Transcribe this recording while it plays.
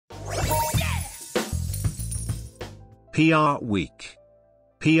PRWeek.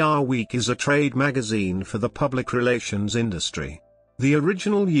 PRWeek is a trade magazine for the public relations industry. The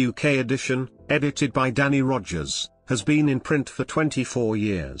original UK edition, edited by Danny Rogers, has been in print for 24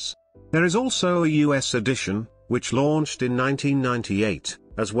 years. There is also a US edition, which launched in 1998,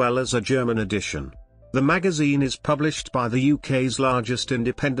 as well as a German edition. The magazine is published by the UK's largest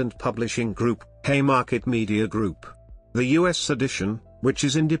independent publishing group, Haymarket Media Group. The US edition, which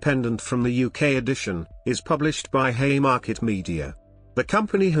is independent from the UK edition, is published by Haymarket Media. The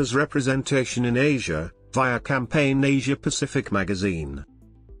company has representation in Asia, via Campaign Asia Pacific magazine.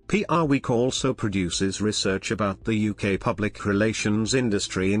 PRWeek also produces research about the UK public relations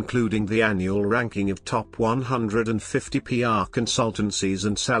industry, including the annual ranking of top 150 PR consultancies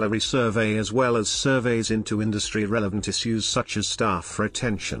and salary survey, as well as surveys into industry-relevant issues such as staff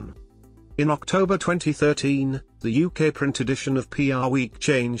retention. In October 2013, the UK print edition of PRWeek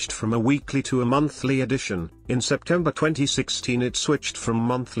changed from a weekly to a monthly edition. In September 2016 it switched from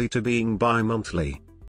monthly to being bi-monthly.